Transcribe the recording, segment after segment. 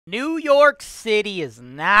New York City is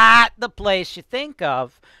not the place you think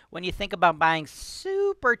of when you think about buying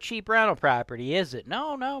super cheap rental property, is it?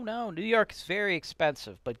 No, no, no. New York is very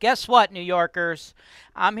expensive. But guess what, New Yorkers?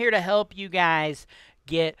 I'm here to help you guys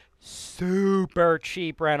get super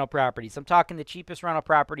cheap rental properties. I'm talking the cheapest rental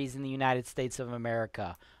properties in the United States of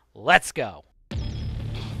America. Let's go.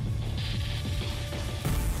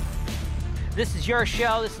 This is your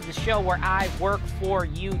show. This is the show where I work for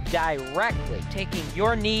you directly, taking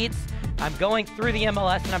your needs. I'm going through the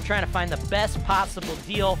MLS and I'm trying to find the best possible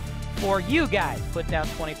deal for you guys. Put down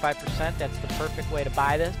 25%. That's the perfect way to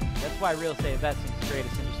buy this. That's why real estate investing is the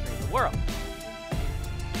greatest industry in the world.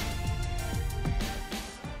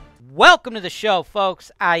 Welcome to the show,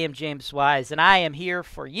 folks. I am James Wise, and I am here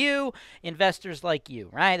for you, investors like you,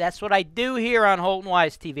 right? That's what I do here on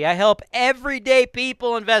HoltonWiseTV. I help everyday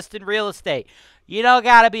people invest in real estate. You don't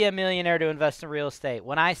got to be a millionaire to invest in real estate.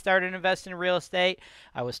 When I started investing in real estate,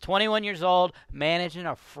 I was 21 years old, managing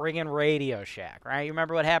a friggin' Radio Shack, right? You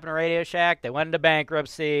remember what happened to Radio Shack? They went into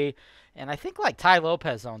bankruptcy, and I think like Ty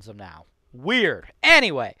Lopez owns them now. Weird.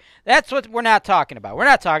 Anyway, that's what we're not talking about. We're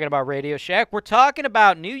not talking about Radio Shack. We're talking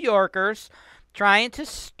about New Yorkers trying to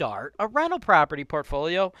start a rental property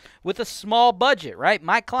portfolio with a small budget, right?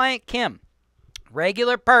 My client, Kim,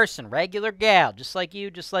 regular person, regular gal, just like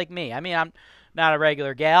you, just like me. I mean, I'm not a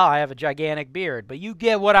regular gal. I have a gigantic beard, but you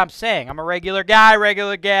get what I'm saying. I'm a regular guy,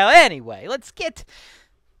 regular gal. Anyway,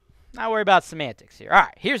 not worry about semantics here. All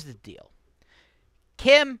right, here's the deal.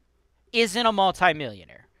 Kim isn't a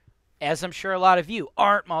multimillionaire, as I'm sure a lot of you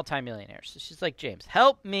aren't multimillionaires. So she's like, James,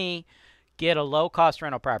 help me get a low-cost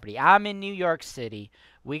rental property. I'm in New York City.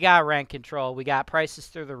 We got rent control. We got prices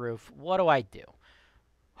through the roof. What do I do?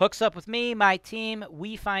 Hooks up with me, my team.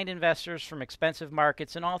 We find investors from expensive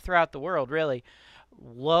markets and all throughout the world, really,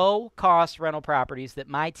 low-cost rental properties that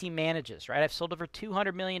my team manages, right? I've sold over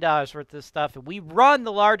 $200 million worth of this stuff, and we run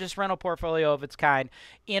the largest rental portfolio of its kind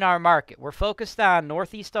in our market. We're focused on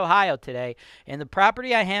Northeast Ohio today, and the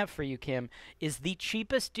property I have for you, Kim, is the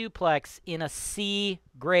cheapest duplex in a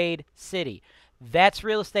C-grade city. That's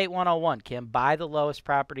Real Estate 101, Kim. Buy the lowest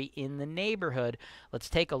property in the neighborhood. Let's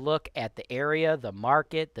take a look at the area, the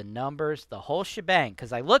market, the numbers, the whole shebang.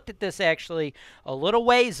 Because I looked at this actually a little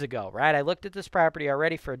ways ago, right? I looked at this property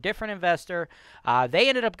already for a different investor. They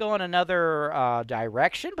ended up going another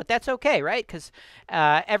direction, but that's okay, right? Because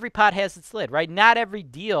every pot has its lid, right? Not every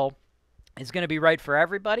deal is going to be right for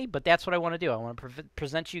everybody, but that's what I want to do. I want to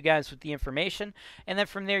present you guys with the information, and then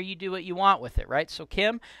from there you do what you want with it, right? So,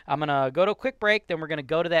 Kim, I'm going to go to a quick break, then we're going to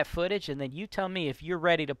go to that footage, and then you tell me if you're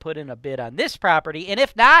ready to put in a bid on this property, and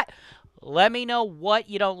if not, let me know what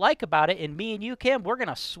you don't like about it, and me and you, Kim, we're going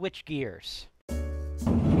to switch gears.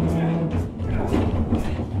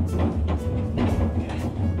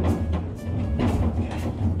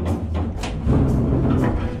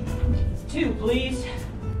 2, please.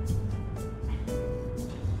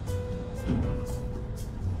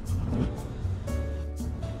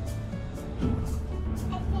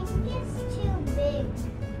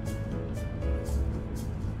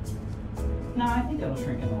 No, I think it'll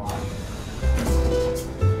shrink in the lot.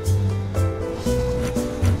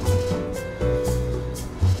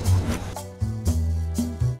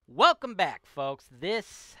 Welcome back, folks.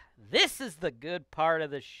 This is the good part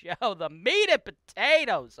of the show, the meat and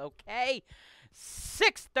potatoes, okay?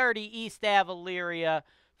 630 East Ave, Elyria,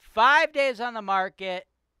 5 days on the market,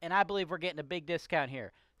 and I believe we're getting a big discount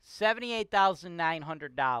here,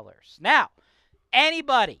 $78,900. Now,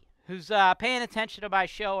 anybody who's paying attention to my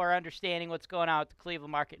show or understanding what's going on with the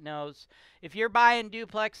Cleveland market knows if you're buying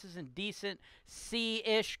duplexes in decent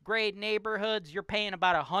C-ish grade neighborhoods, you're paying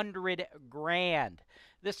about $100,000.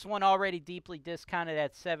 This one already deeply discounted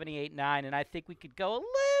at $78,900, and I think we could go a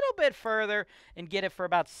little bit further and get it for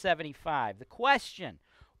about $75,000. The question,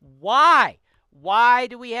 why? Why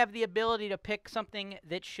do we have the ability to pick something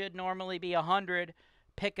that should normally be $100,000,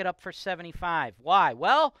 pick it up for $75,000? Why?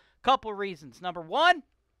 Well, a couple reasons. Number one,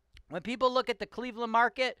 when people look at the Cleveland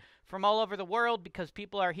market from all over the world, because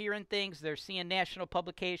people are hearing things, they're seeing national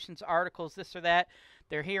publications, articles, this or that,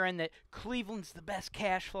 they're hearing that Cleveland's the best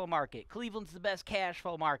cash flow market. Cleveland's the best cash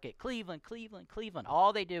flow market. Cleveland, Cleveland, Cleveland.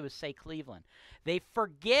 All they do is say Cleveland. They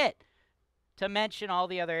forget to mention all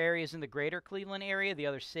the other areas in the greater Cleveland area, the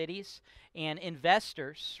other cities, and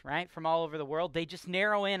investors, right, from all over the world, they just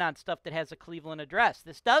narrow in on stuff that has a Cleveland address.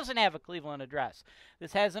 This doesn't have a Cleveland address.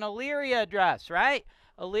 This has an Elyria address, right?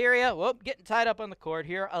 Elyria, whoop, getting tied up on the cord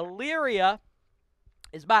here. Elyria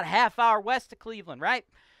is about a half hour west of Cleveland, right?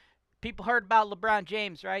 People heard about LeBron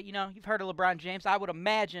James, right? You know, you've heard of LeBron James. I would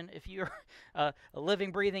imagine if you're a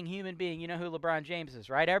living, breathing human being, you know who LeBron James is,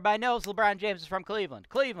 right? Everybody knows LeBron James is from Cleveland.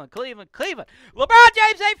 Cleveland. LeBron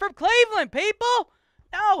James ain't from Cleveland, people.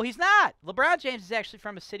 No, he's not. LeBron James is actually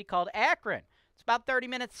from a city called Akron. It's about 30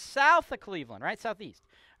 minutes south of Cleveland, right? Southeast.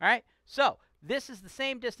 All right? So this is the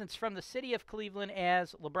same distance from the city of Cleveland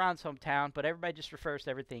as LeBron's hometown, but everybody just refers to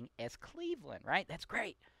everything as Cleveland, right? That's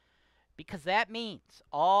great. Because that means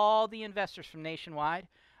all the investors from nationwide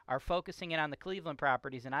are focusing in on the Cleveland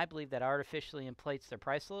properties, and I believe that artificially inflates their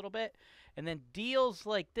price a little bit. And then deals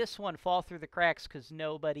like this one fall through the cracks because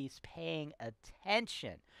nobody's paying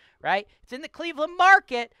attention, right? It's in the Cleveland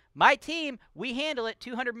market. My team, we handle it,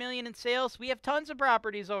 $200 million in sales. We have tons of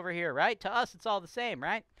properties over here, right? To us, it's all the same,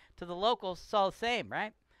 right? To the locals, it's all the same,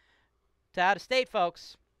 right? To out-of-state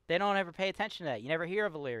folks, they don't ever pay attention to that. You never hear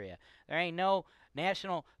of Elyria. There ain't no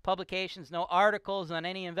national publications, no articles on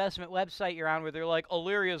any investment website you're on where they're like,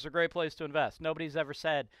 Elyria is a great place to invest. Nobody's ever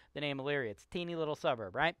said the name Elyria. It's a teeny little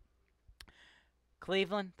suburb, right?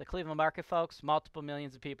 Cleveland, the Cleveland market, folks, multiple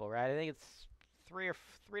millions of people, right? I think it's 3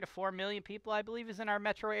 to 4 million people, I believe, is in our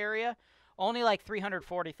metro area. Only like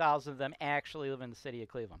 340,000 of them actually live in the city of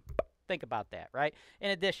Cleveland. Think about that, right?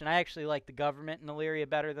 In addition, I actually like the government in Elyria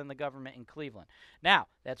better than the government in Cleveland. Now,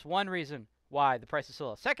 that's one reason why the price is so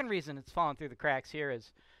low. Second reason it's fallen through the cracks here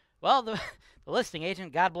is, well, the listing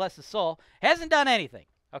agent, God bless his soul, hasn't done anything,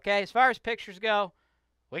 okay? As far as pictures go,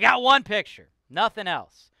 we got one picture, nothing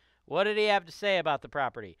else. What did he have to say about the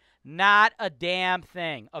property? Not a damn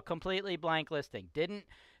thing. A completely blank listing. Didn't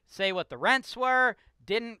say what the rents were,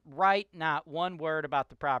 didn't write not one word about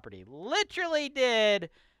the property. Literally did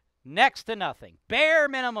next to nothing. Bare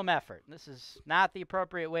minimum effort. This is not the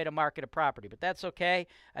appropriate way to market a property, but that's okay.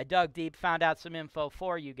 I dug deep, found out some info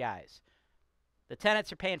for you guys. The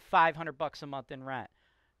tenants are paying $500 a month in rent.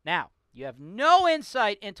 Now, you have no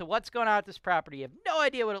insight into what's going on with this property. You have no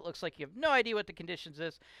idea what it looks like. You have no idea what the conditions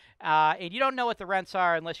is. And you don't know what the rents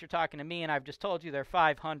are unless you're talking to me, and I've just told you they're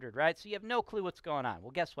 $500, right? So you have no clue what's going on.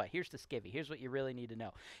 Well, guess what? Here's the skivvy. Here's what you really need to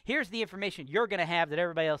know. Here's the information you're going to have that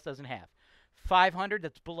everybody else doesn't have. 500,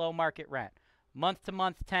 that's below market rent.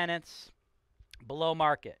 Month-to-month tenants, below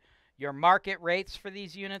market. Your market rates for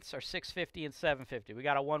these units are $650 and $750. We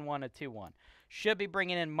got a 1-1, a 2-1. Should be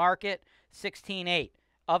bringing in market $16.8.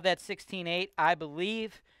 Of that $16.8, I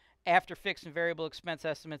believe, after fixed and variable expense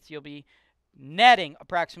estimates, you'll be netting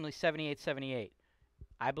approximately $78.78.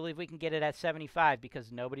 I believe we can get it at $75 because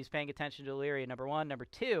nobody's paying attention to Elyria, number one. Number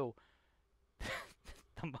two,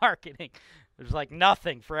 the marketing. There's like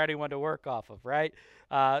nothing for anyone to work off of, right?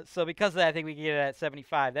 So because of that, I think we can get it at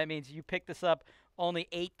 $75. That means you pick this up only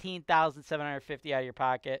 $18,750 out of your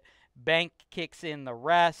pocket. Bank kicks in the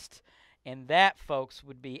rest. And that, folks,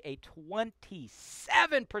 would be a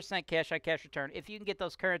 27% cash-on-cash return if you can get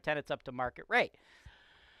those current tenants up to market rate.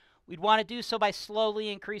 We'd want to do so by slowly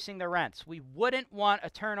increasing the rents. We wouldn't want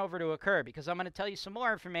a turnover to occur because I'm going to tell you some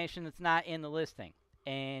more information that's not in the listing.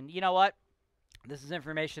 And you know what? This is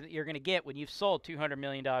information that you're going to get when you've sold $200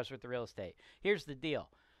 million worth of real estate. Here's the deal.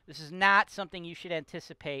 This is not something you should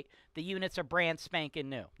anticipate. The units are brand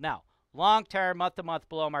spanking new. No, long-term, month-to-month,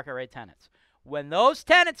 below-market rate tenants. When those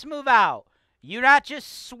tenants move out, you're not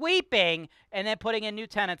just sweeping and then putting in new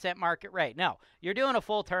tenants at market rate. No, you're doing a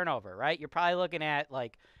full turnover, right? You're probably looking at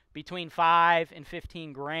like between $5 and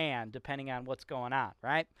 $15 grand, depending on what's going on,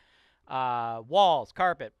 right? Walls,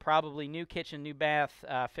 carpet, probably new kitchen, new bath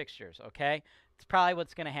fixtures, okay? It's probably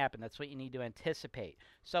what's going to happen. That's what you need to anticipate.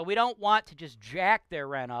 So we don't want to just jack their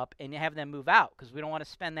rent up and have them move out because we don't want to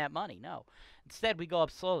spend that money. No. Instead, we go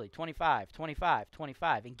up slowly, 25, 25,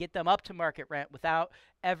 25, and get them up to market rent without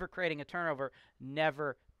ever creating a turnover,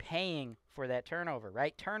 never paying for that turnover,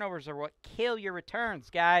 right? Turnovers are what kill your returns,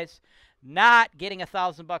 guys, not getting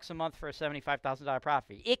 $1,000 a month for a $75,000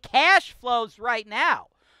 profit. It cash flows right now,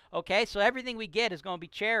 okay? So everything we get is going to be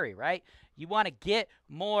cherry, right? You want to get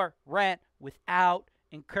more rent without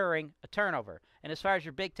incurring a turnover. And as far as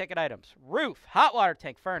your big ticket items, roof, hot water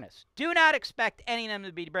tank, furnace, do not expect any of them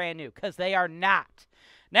to be brand new because they are not.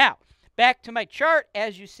 Now, back to my chart.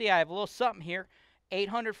 As you see, I have a little something here,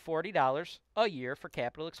 $840 a year for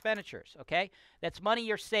capital expenditures, okay? That's money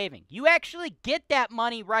you're saving. You actually get that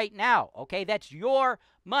money right now, okay? That's your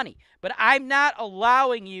money. But I'm not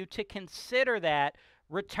allowing you to consider that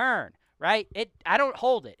return, right? I don't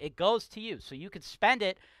hold it. It goes to you. So you can spend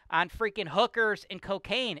it on freaking hookers and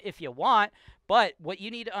cocaine if you want, but what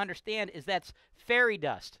you need to understand is that's fairy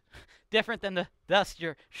dust, different than the dust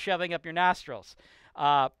you're shoving up your nostrils.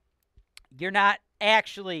 You're not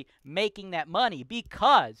actually making that money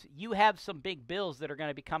because you have some big bills that are going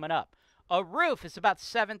to be coming up. A roof is about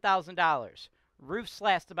 $7,000. Roofs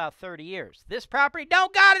last about 30 years. This property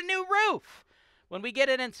don't got a new roof. When we get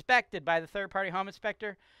it inspected by the third-party home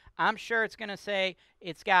inspector, I'm sure it's going to say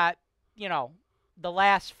it's got, you know, the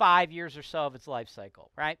last 5 years or so of its life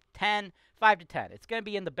cycle, right? 5 to 10. It's going to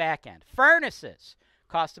be in the back end. Furnaces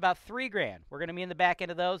cost about $3,000. We're going to be in the back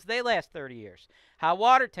end of those. They last 30 years. Hot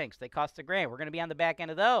water tanks, they cost $1,000. We're going to be on the back end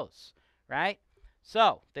of those, right?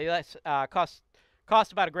 So they cost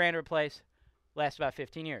about $1,000 to replace, last about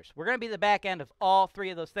 15 years. We're going to be the back end of all three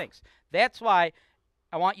of those things. That's why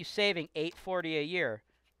I want you saving $840 a year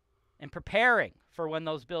and preparing for when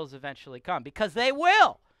those bills eventually come, because they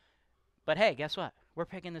will. But hey, guess what? We're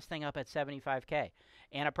picking this thing up at $75K,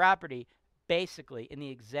 and a property basically in the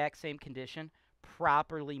exact same condition,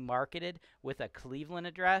 properly marketed with a Cleveland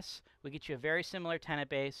address. We get you a very similar tenant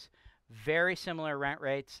base, very similar rent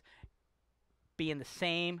rates, be in the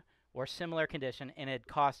same or similar condition, and it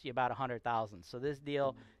costs you about $100,000. So this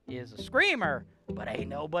deal is a screamer, but ain't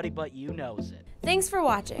nobody but you knows it. Thanks for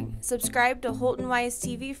watching. Subscribe to HoltonWise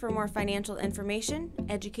TV for more financial information,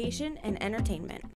 education, and entertainment.